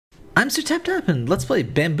I'm Sir Tap Tap, and let's play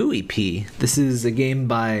Bamboo EP. This is a game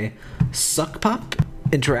by Suckpop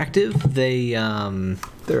Interactive.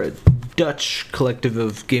 They're a Dutch collective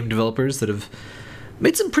of game developers that have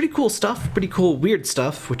made some pretty cool stuff, pretty cool weird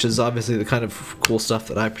stuff, which is obviously the kind of cool stuff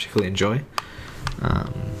that I particularly enjoy.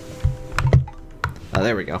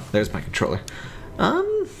 There we go. There's my controller.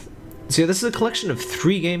 So yeah, this is a collection of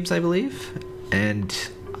 3 games, I believe, and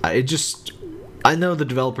I know the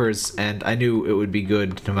developers, and I knew it would be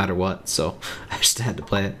good no matter what, so I just had to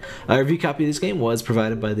play it. A review copy of this game was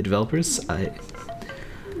provided by the developers. I'm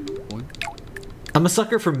a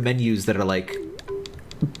sucker for menus that are, like,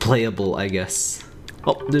 playable, I guess.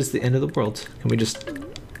 Oh, there's the end of the world. Can we just...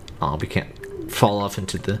 Oh, we can't fall off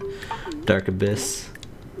into the dark abyss.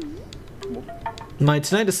 My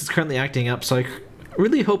tinnitus is currently acting up, so I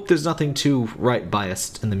really hope there's nothing too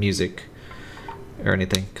right-biased in the music or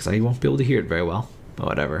anything, because I won't be able to hear it very well. But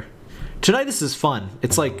whatever. Tinnitus is fun.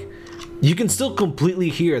 It's like, you can still completely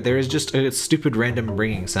hear. There is just a stupid random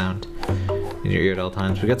ringing sound in your ear at all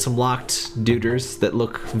times. We got some locked duders that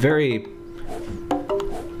look very,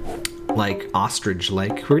 like,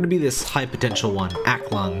 ostrich-like. We're gonna be this high-potential one,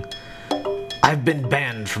 Aklung. I've been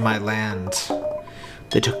banned from my land.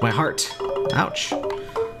 They took my heart. Ouch.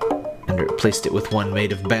 And replaced it with one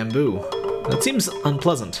made of bamboo. That seems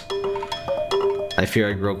unpleasant. I fear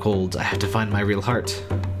I grow cold. I have to find my real heart.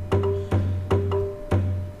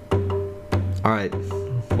 Alright,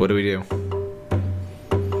 what do we do?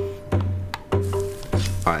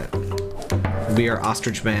 Alright. We are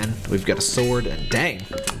Ostrich Man. We've got a sword and dang!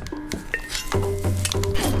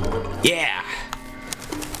 Yeah!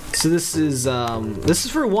 So this is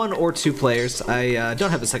for 1 or 2 players. I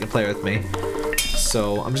don't have a second player with me.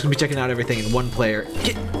 So I'm just gonna be checking out everything in 1 player.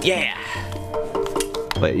 Yeah!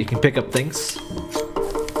 Wait, you can pick up things.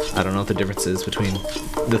 I don't know what the difference is between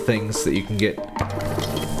the things that you can get.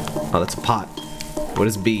 Oh, that's a pot. What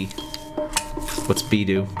is B? What's B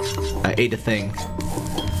do? I ate a thing.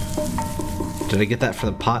 Did I get that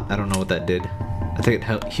from the pot? I don't know what that did. I think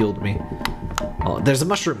it healed me. Oh, there's a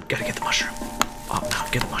mushroom. Gotta get the mushroom. Oh, no,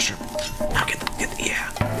 get the mushroom. Now get the,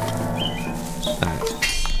 yeah. Alright.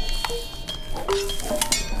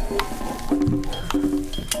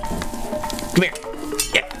 Come here.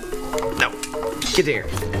 Yeah. No. Get here.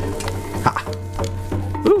 Ha.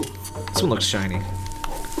 Ooh. This one looks shiny.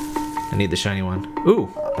 I need the shiny one. Ooh.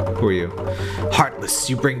 Who are you? Heartless,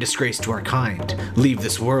 you bring disgrace to our kind. Leave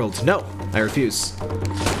this world. No. I refuse.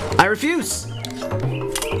 I refuse!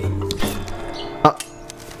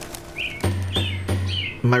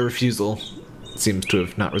 My refusal seems to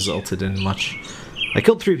have not resulted in much. I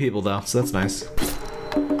killed 3 people though, so that's nice.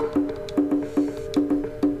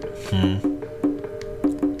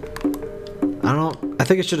 I don't know. I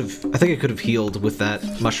think I could have healed with that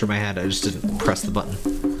mushroom I had. I just didn't press the button.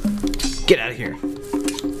 Get out of here.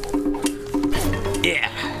 Yeah.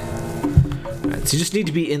 Alright, so you just need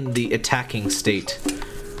to be in the attacking state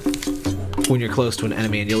when you're close to an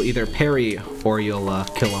enemy, and you'll either parry or you'll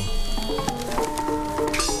kill him.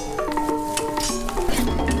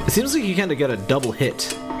 It seems like you kind of get a double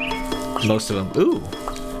hit. Most of them. Ooh.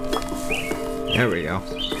 There we go.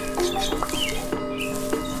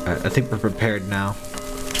 Alright, I think we're prepared now.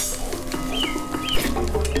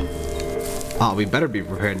 Oh, we better be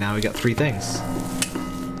prepared now. We got 3 things.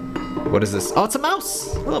 What is this? Oh, it's a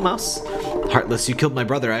mouse! Hello, mouse. Heartless, you killed my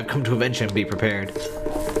brother. I've come to avenge him. Be prepared.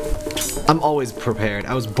 I'm always prepared.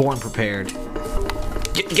 I was born prepared.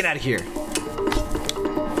 Get out of here.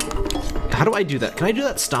 How do I do that? Can I do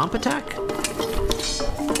that stomp attack?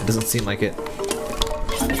 It doesn't seem like it.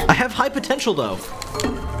 I have high potential though.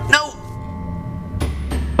 No!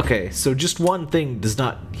 Okay, so just one thing does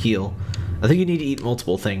not heal. I think you need to eat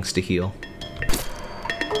multiple things to heal.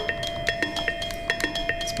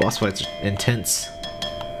 This boss fight's intense.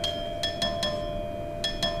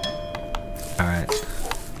 Alright.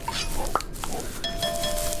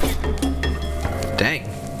 Dang.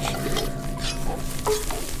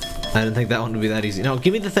 I didn't think that one would be that easy. No,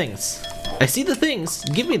 give me the things. I see the things.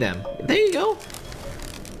 Give me them. There you go.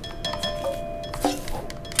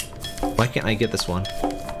 Why can't I get this one?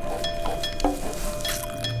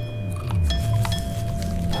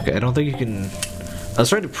 Okay, I don't think you can... I was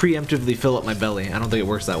trying to preemptively fill up my belly. I don't think it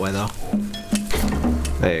works that way, though.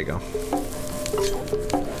 There you go.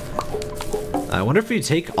 I wonder if you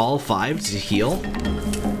take all 5 to heal?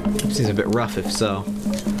 Seems a bit rough if so.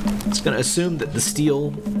 I'm just gonna assume that the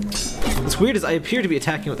steel... What's weird is I appear to be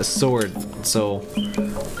attacking with a sword, so...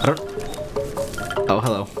 I don't... Oh,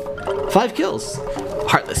 hello. 5 kills!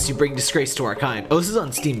 Heartless, you bring disgrace to our kind. Oh, this is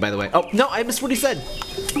on Steam, by the way. Oh, no, I missed what he said!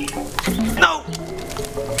 No!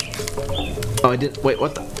 Oh, I didn't. Wait,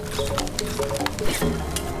 what the?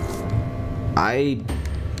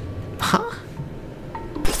 Huh?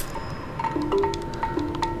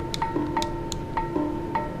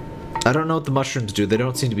 I don't know what the mushrooms do. They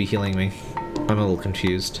don't seem to be healing me. I'm a little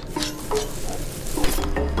confused.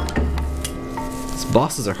 These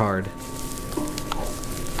bosses are hard.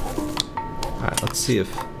 Alright, let's see if...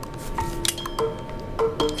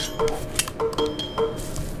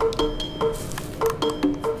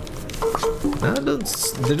 No,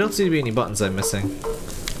 there don't seem to be any buttons I'm missing.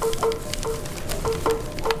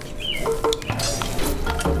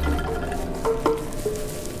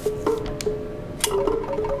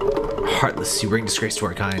 Heartless, you bring disgrace to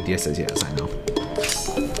our kind. Yes, yes, I know.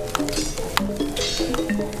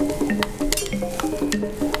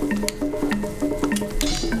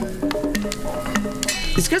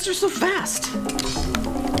 These guys are so fast.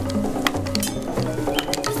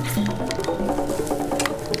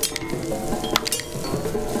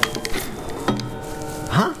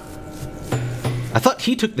 Huh? I thought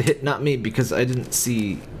he took the hit, not me, because I didn't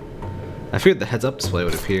see... I figured the heads-up display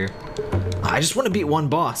would appear. I just want to beat one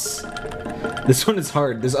boss. This one is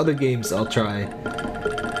hard. There's other games I'll try.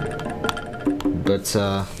 But,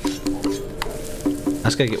 I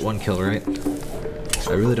just gotta get one kill, right?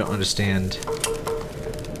 I really don't understand.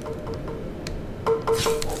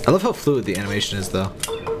 I love how fluid the animation is, though.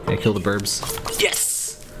 Can I kill the burbs?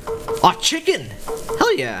 Yes! Aw, chicken!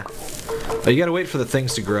 Hell yeah! Oh, you gotta wait for the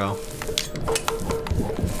things to grow.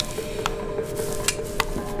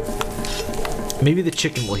 Maybe the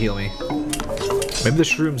chicken will heal me. Maybe the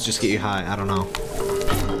shrooms just get you high. I don't know.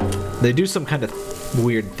 They do some kind of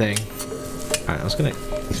weird thing. Alright, I was gonna...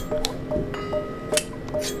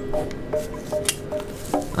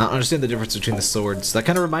 I don't understand the difference between the swords. That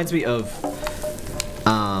kind of reminds me of...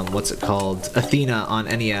 what's it called? Athena on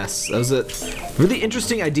NES. That was a really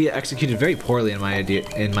interesting idea executed very poorly in my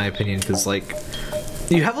opinion, because, like...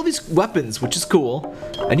 You have all these weapons, which is cool,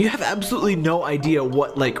 and you have absolutely no idea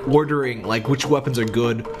what, like, ordering, like, which weapons are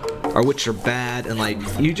good or which are bad, and, like,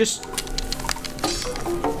 you just...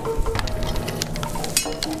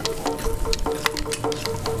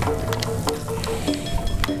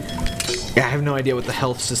 Yeah, I have no idea what the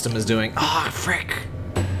health system is doing. Ah, oh, frick!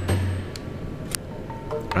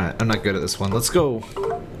 Alright, I'm not good at this one. Let's go...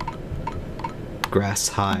 Grass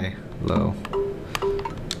high, low.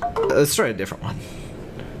 Let's try a different one.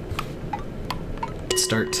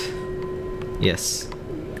 Start. Yes.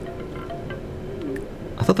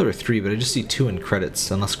 I thought there were 3, but I just see 2 in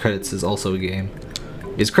credits, unless credits is also a game.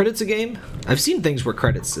 Is credits a game? I've seen things where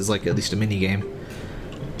credits is like at least a mini game.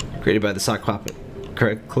 Created by the Sock Pop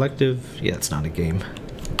Collective. Yeah, it's not a game.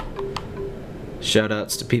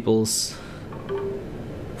 Shoutouts to People's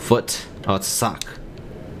Foot. Oh, it's a sock.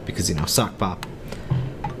 Because, you know, Sock Pop.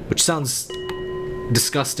 Which sounds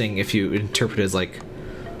disgusting if you interpret it as like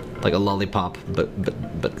a lollipop,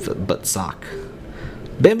 but sock.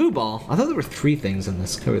 Bamboo ball. I thought there were 3 things in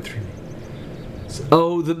this. Cover 3.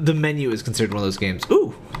 Oh, the menu is considered one of those games.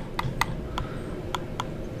 Ooh.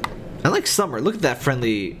 I like summer. Look at that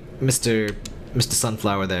friendly Mr.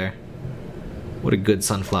 Sunflower there. What a good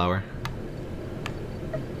sunflower.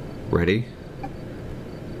 Ready?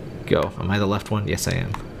 Go. Am I the left one? Yes, I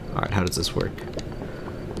am. All right. How does this work?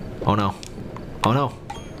 Oh no. Oh no.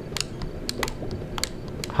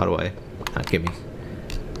 How do I not get me?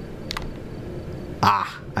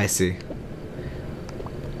 Ah, I see.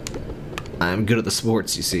 I'm good at the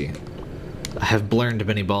sports, you see. I have blurned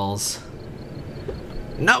many balls.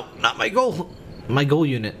 No, not my goal. My goal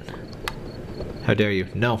unit. How dare you?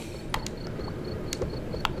 No.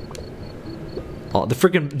 Oh,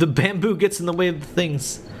 the bamboo gets in the way of the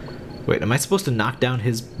things. Wait, am I supposed to knock down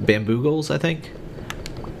his bamboo goals, I think?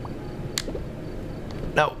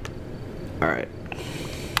 No. Alright.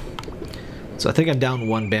 So I think I'm down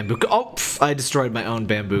 1 bamboo. Oh, pff, I destroyed my own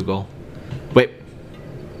bamboo goal. Wait.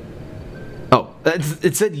 Oh,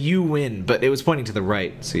 it said you win, but it was pointing to the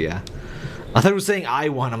right. So yeah, I thought it was saying I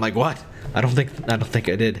won. I'm like, what? I don't think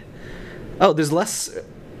I did. Oh, there's less.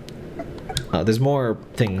 There's more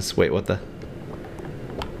things. Wait, what the?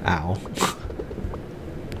 Ow.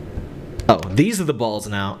 Oh, these are the balls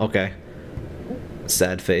now. Okay.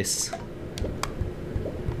 Sad face.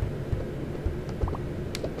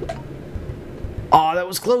 Oh, that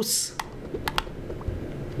was close.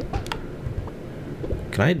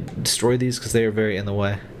 Can I destroy these because they are very in the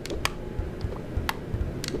way?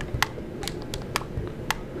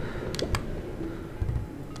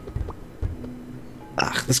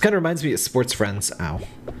 Ah, this kind of reminds me of Sports Friends. Ow.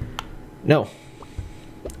 No.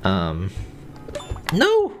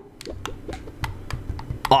 No.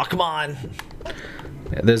 Oh, come on.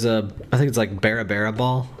 Yeah, there's a, I think it's like Barra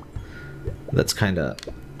ball. That's kind of...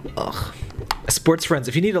 Ugh. Sports Friends.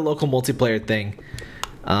 If you need a local multiplayer thing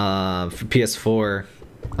for PS4,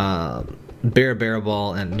 Barra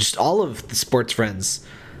Ball, and just all of the Sports Friends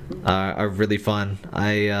are really fun.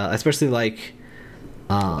 I especially like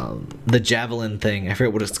the javelin thing. I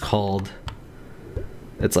forget what it's called.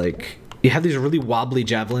 It's like you have these really wobbly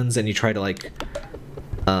javelins and you try to like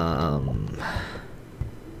oh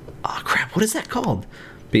crap, what is that called?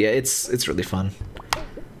 But yeah, it's really fun.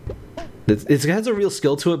 It has a real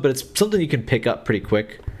skill to it, but it's something you can pick up pretty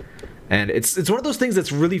quick. And it's one of those things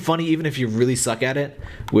that's really funny even if you really suck at it,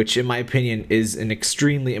 which in my opinion is an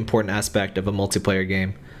extremely important aspect of a multiplayer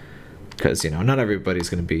game. Because, you know, not everybody's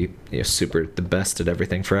going to be, you know, super the best at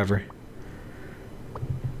everything forever.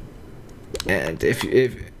 And if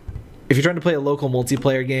you're trying to play a local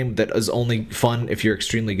multiplayer game that is only fun if you're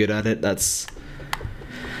extremely good at it, that's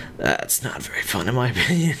not very fun in my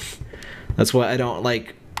opinion. That's why I don't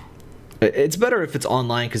like... It's better if it's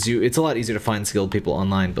online because it's a lot easier to find skilled people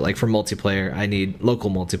online. But like for multiplayer, I need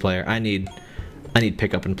local multiplayer. I need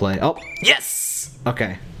pick up and play. Oh yes.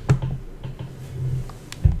 Okay.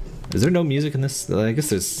 Is there no music in this? I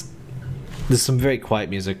guess there's some very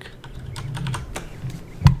quiet music.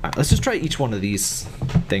 Alright, let's just try each one of these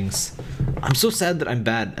things. I'm so sad that I'm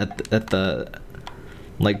bad at the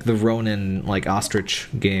like the Ronin like ostrich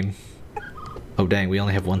game. Oh dang, we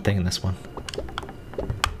only have one thing in this one.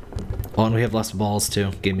 Oh, and we have less balls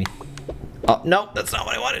too. Give me. Oh no, that's not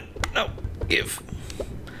what I wanted. No, give.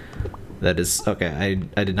 That is okay.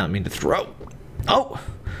 I did not mean to throw. Oh.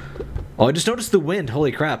 Oh, I just noticed the wind.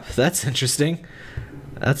 Holy crap, that's interesting.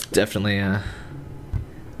 That's definitely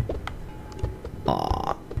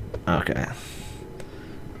Aw. Okay.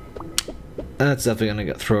 That's definitely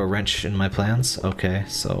gonna throw a wrench in my plans. Okay,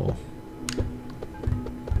 so...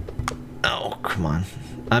 Oh, come on.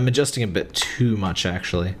 I'm adjusting a bit too much,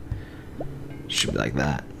 actually. Should be like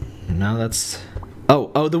that. No, that's...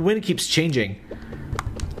 Oh, the wind keeps changing.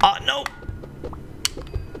 Oh, no!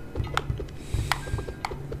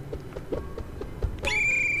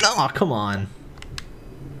 Oh, come on.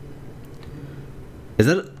 Is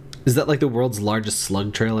that like the world's largest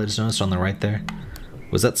slug trail I just noticed on the right there?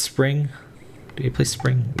 Was that spring? Do you play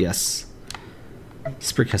spring? Yes.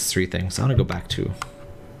 Spring has 3 things. I want to go back to...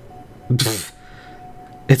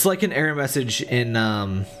 It's like an error message in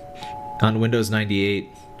on Windows 98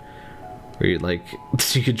 where you like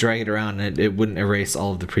you could drag it around and it wouldn't erase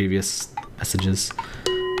all of the previous messages.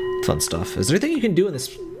 Fun stuff. Is there anything you can do in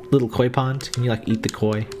this little koi pond? Can you like eat the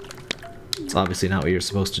koi? It's obviously not what you're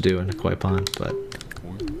supposed to do in a koi pond, but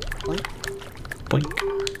boink.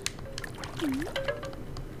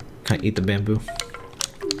 Can I eat the bamboo?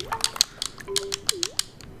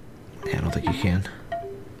 Yeah, I don't think you can.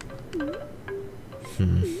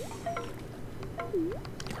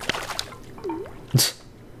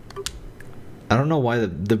 I don't know why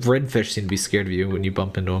the redfish seem to be scared of you when you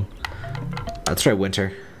bump into them. Let's try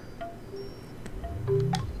winter.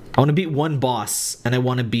 I want to beat 1 boss, and I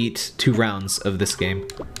want to beat 2 rounds of this game.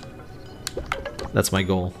 That's my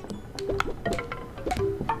goal.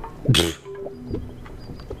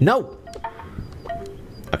 No!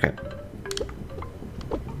 Okay.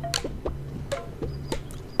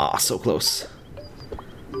 Ah, so close.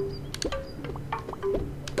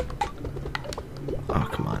 Oh,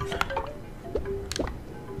 come on.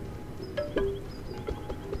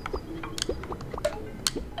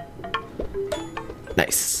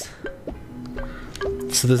 Nice.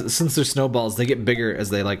 So since they're snowballs, they get bigger as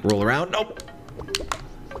they like roll around. Nope.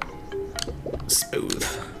 Smooth.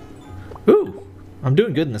 Ooh, I'm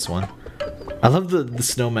doing good in this one. I love the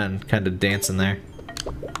snowman kind of dancing there.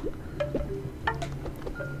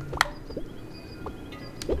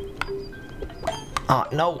 Oh,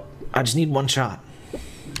 no. I just need 1 shot.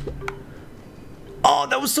 Oh,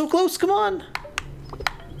 that was so close. Come on.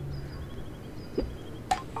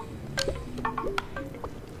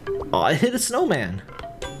 Oh, I hit a snowman.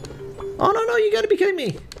 Oh, no, you gotta be kidding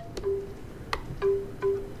me.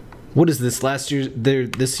 What is this,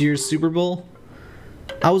 this year's Super Bowl?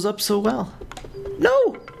 I was up so well.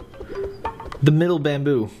 No! The middle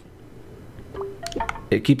bamboo.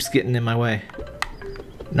 It keeps getting in my way.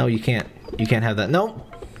 No, you can't. You can't have that. No!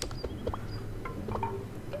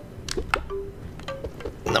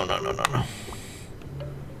 No.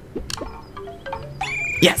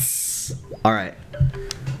 Yes! Alright.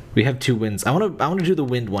 We have 2 wins. I wanna do the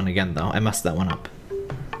wind one again though. I messed that one up.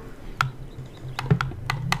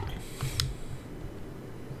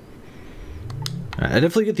 I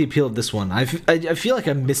definitely get the appeal of this one. I feel like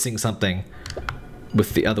I'm missing something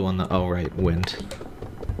with the other one. Oh right, wind.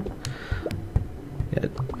 Yeah.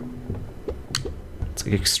 It's like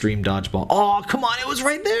like extreme dodgeball. Oh, come on, it was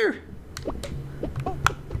right there.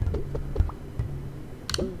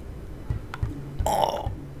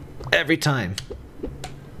 Oh, every time.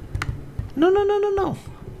 No, no, no, no, no.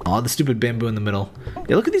 Oh, the stupid bamboo in the middle.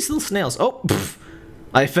 Yeah, look at these little snails. Oh, pff.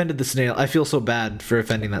 I offended the snail. I feel so bad for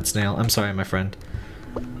offending that snail. I'm sorry, my friend.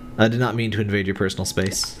 I did not mean to invade your personal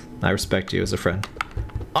space. I respect you as a friend.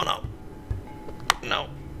 Oh, no. No.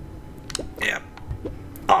 Yeah.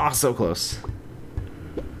 Oh, so close.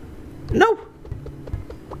 No.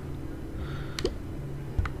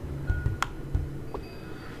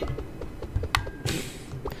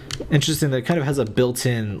 Interesting that it kind of has a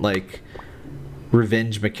built-in, like,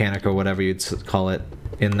 revenge mechanic or whatever you'd call it,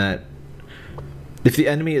 in that if the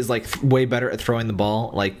enemy is like way better at throwing the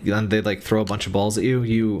ball, like, and they like throw a bunch of balls at you,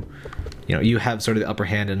 you know, you have sort of the upper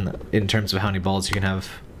hand in terms of how many balls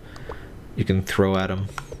you can throw at them.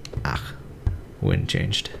 Ah, wind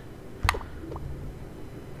changed.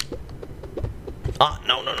 Ah,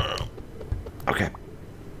 no, no, no, no. Okay.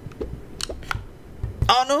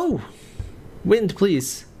 Oh no! Wind,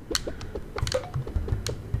 please.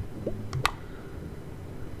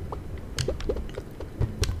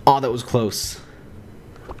 Oh, that was close.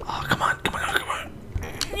 Oh, come on, come on, come on.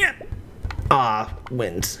 Yeah. Ah,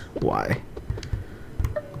 wind. Why?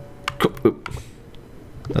 Oop.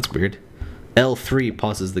 That's weird. L3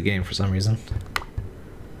 pauses the game for some reason.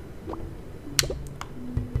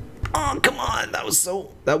 Oh, come on. That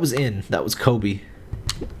was in. That was Kobe.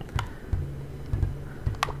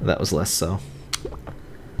 That was less so.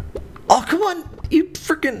 Oh, come on. You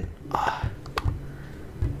freaking...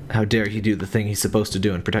 How dare he do the thing he's supposed to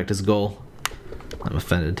do and protect his goal? I'm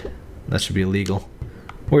offended. That should be illegal.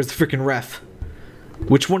 Where's the freaking ref?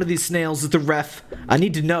 Which one of these snails is the ref? I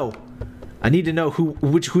need to know. I need to know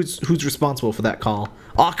who's responsible for that call.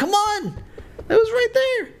 Oh, come on! That was right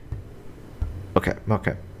there. Okay,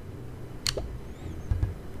 okay.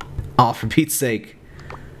 Oh, for Pete's sake.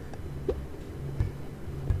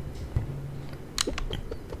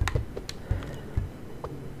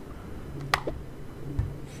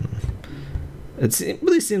 It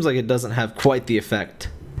really seems like it doesn't have quite the effect.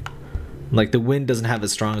 Like, the wind doesn't have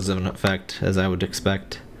as strong as of an effect as I would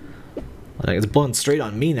expect. Like, it's blowing straight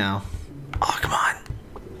on me now. Oh, come on.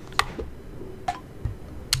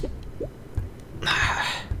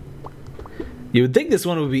 You would think this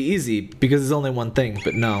one would be easy because there's only one thing,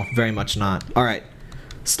 but no, very much not. Alright,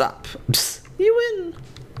 stop. Psst, you win.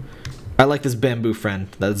 I like this bamboo friend.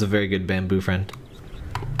 That is a very good bamboo friend.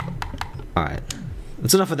 Alright,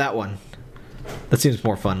 that's enough of that one. That seems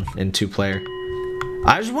more fun in 2-player.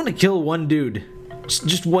 I just want to kill one dude.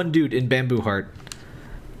 Just one dude in Bamboo Heart.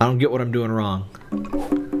 I don't get what I'm doing wrong.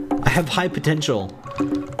 I have high potential,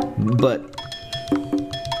 but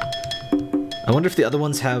I wonder if the other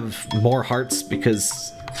ones have more hearts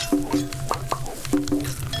because...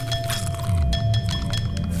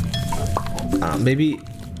 maybe...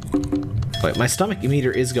 Wait, my stomach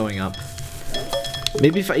meter is going up.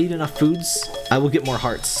 Maybe if I eat enough foods, I will get more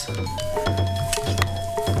hearts.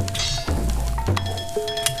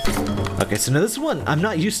 Okay, so now this one, I'm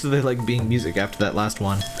not used to there like being music after that last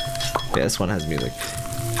one. Yeah, this one has music.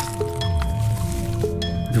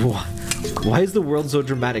 Why is the world so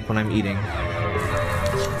dramatic when I'm eating?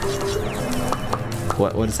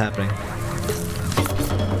 What is happening?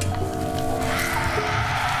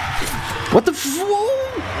 What the whoa!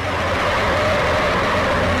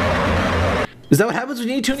 Is that what happens when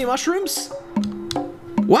you eat too many mushrooms?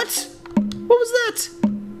 What? What was that?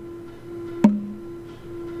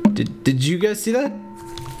 Did you guys see that?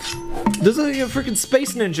 There's like a freaking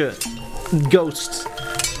space ninja ghost.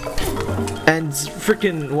 And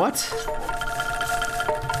freaking what?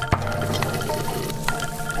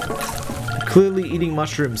 Clearly eating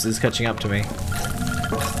mushrooms is catching up to me.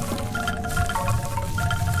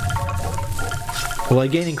 Will I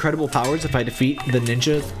gain incredible powers if I defeat the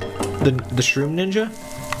ninja? The shroom ninja?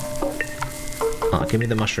 Oh, give me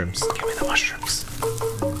the mushrooms. Give me the mushrooms.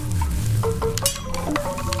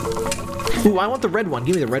 Ooh, I want the red one.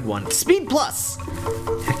 Give me the red one. Speed plus!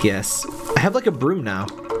 Heck yes. I have like a broom now.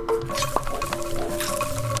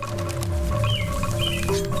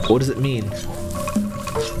 What does it mean?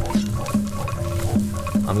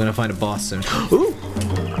 I'm gonna find a boss soon. Ooh!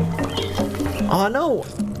 Oh no!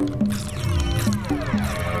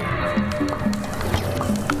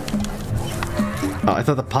 Oh, I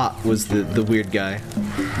thought the pot was the weird guy.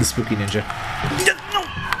 The spooky ninja. No!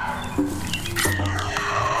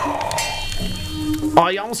 Oh,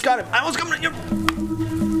 you almost got him! I almost got him!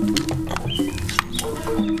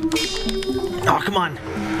 Oh, come on!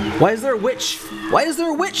 Why is there a witch? Why is there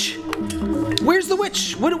a witch? Where's the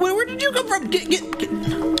witch? Where did you come from? Get.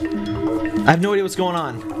 I have no idea what's going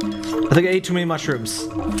on. I think I ate too many mushrooms.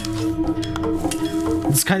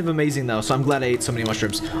 It's kind of amazing though, so I'm glad I ate so many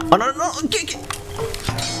mushrooms. Oh no, get.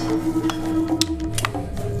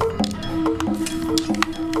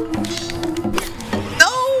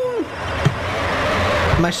 No!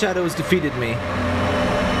 My shadow has defeated me.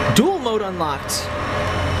 Dual mode unlocked.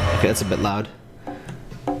 Okay, that's a bit loud.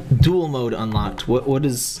 Dual mode unlocked. What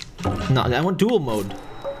is... No, I want dual mode.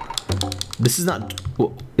 This is not...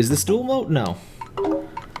 Is this dual mode? No.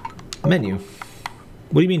 Menu.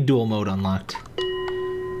 What do you mean dual mode unlocked?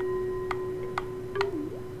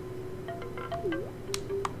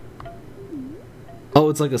 Oh,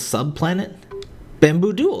 it's like a sub-planet?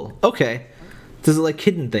 Bamboo Duel. Okay. Does it like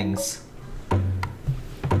hidden things?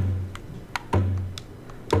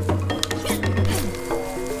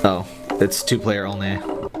 Oh, it's 2-player only.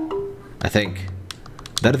 I think.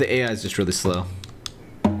 That or the AI is just really slow.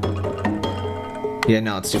 Yeah,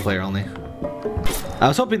 no, it's 2-player only. I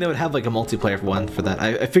was hoping they would have like a multiplayer one for that.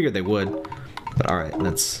 I figured they would. But alright,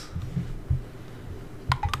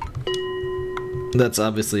 that's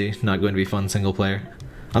obviously not going to be fun single player.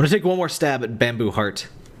 I'm gonna take one more stab at Bamboo Heart.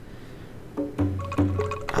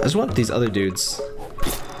 I just want these other dudes.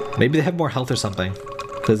 Maybe they have more health or something.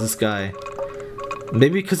 Because this guy...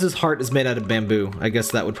 Maybe because his heart is made out of bamboo. I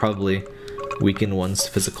guess that would probably weaken one's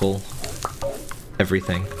physical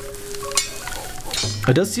everything.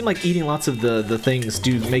 It does seem like eating lots of the things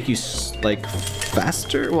do make you like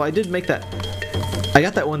faster. Well, I did make that. I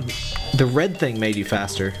got that one. The red thing made you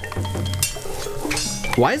faster.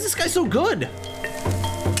 Why is this guy so good?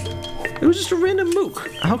 It was just a random mook.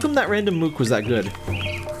 How come that random mook was that good?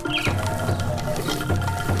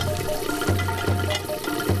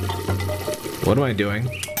 What am I doing?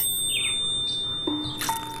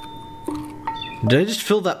 Did I just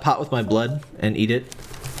fill that pot with my blood and eat it?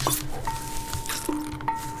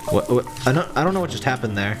 What? I don't know what just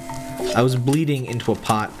happened there. I was bleeding into a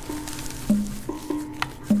pot.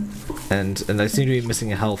 And I seem to be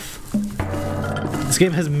missing a health. This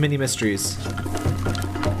game has many mysteries.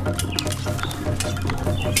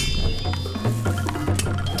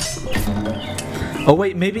 Oh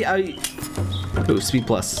wait, maybe I... Ooh, speed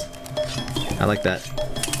plus. I like that.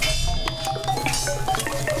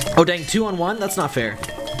 Oh dang, 2 on 1? That's not fair.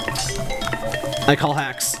 I call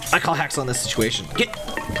hacks. I call hacks on this situation. Get...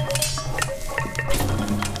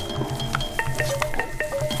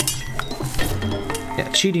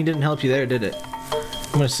 Yeah, cheating didn't help you there, did it?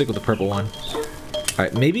 I'm gonna stick with the purple one.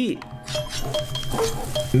 Alright, maybe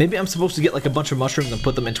I'm supposed to get like a bunch of mushrooms and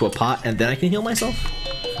put them into a pot and then I can heal myself?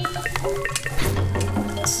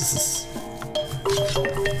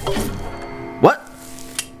 What?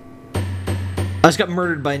 I just got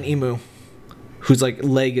murdered by an emu whose like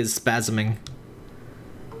leg is spasming.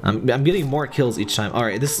 I'm getting more kills each time.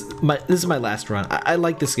 Alright, this is my last run. I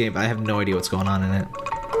like this game, but I have no idea what's going on in it.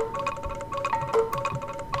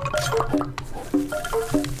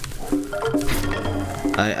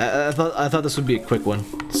 I thought this would be a quick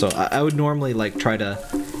one, so I would normally like try to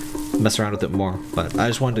mess around with it more, but I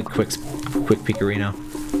just wanted a quick peekarino.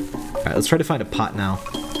 Alright, let's try to find a pot now.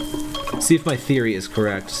 See if my theory is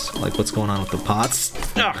correct, like what's going on with the pots.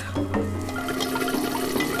 Ugh.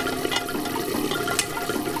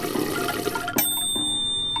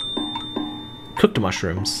 Cooked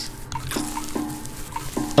mushrooms.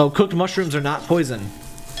 Oh, cooked mushrooms are not poison.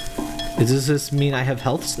 Does this mean I have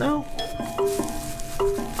healths now?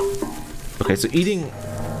 Okay, so eating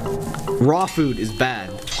raw food is bad.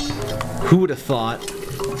 Who would have thought?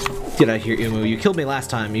 Get out of here, Umu. You killed me last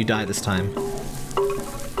time, you die this time.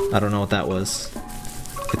 I don't know what that was.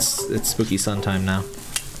 It's spooky sun time now.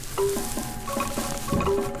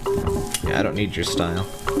 Yeah, I don't need your style.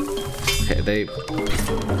 Okay,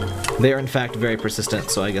 they are in fact very persistent,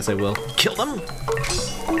 so I guess I will kill them.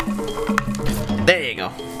 There you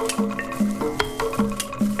go.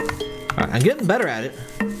 Alright, I'm getting better at it.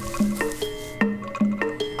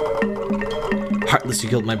 Heartless, you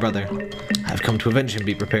killed my brother. I've come to avenge him,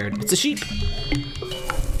 be prepared. It's a sheep!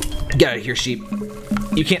 Get out of here, sheep.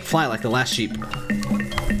 You can't fly like the last sheep.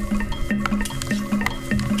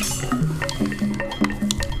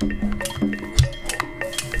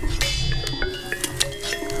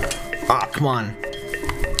 Ah, come on.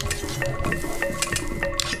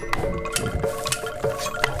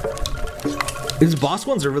 These boss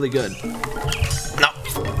ones are really good. No!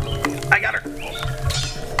 I got her!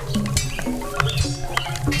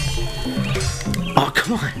 Oh,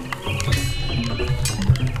 come on!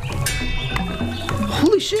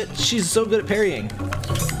 Holy shit, she's so good at parrying.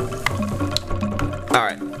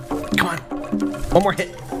 Alright, come on. One more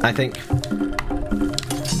hit, I think.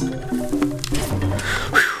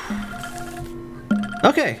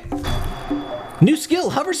 Okay. New skill,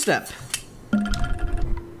 hover step.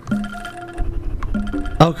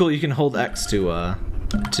 Oh, cool! You can hold X to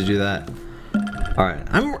do that. All right,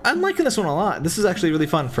 I'm liking this one a lot. This is actually really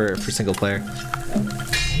fun for single player.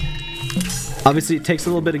 Obviously, it takes a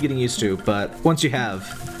little bit of getting used to, but once you have,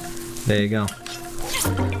 there you go.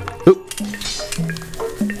 Oop!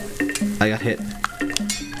 I got hit.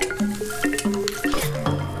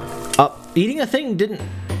 Eating a thing didn't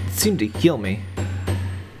seem to heal me.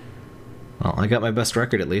 Well, I got my best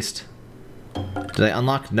record at least. Did I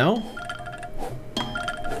unlock? No?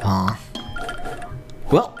 Aw.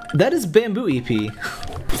 Well, that is Bamboo EP.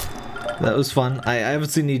 That was fun. I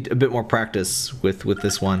obviously need a bit more practice with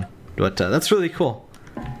this one, but that's really cool.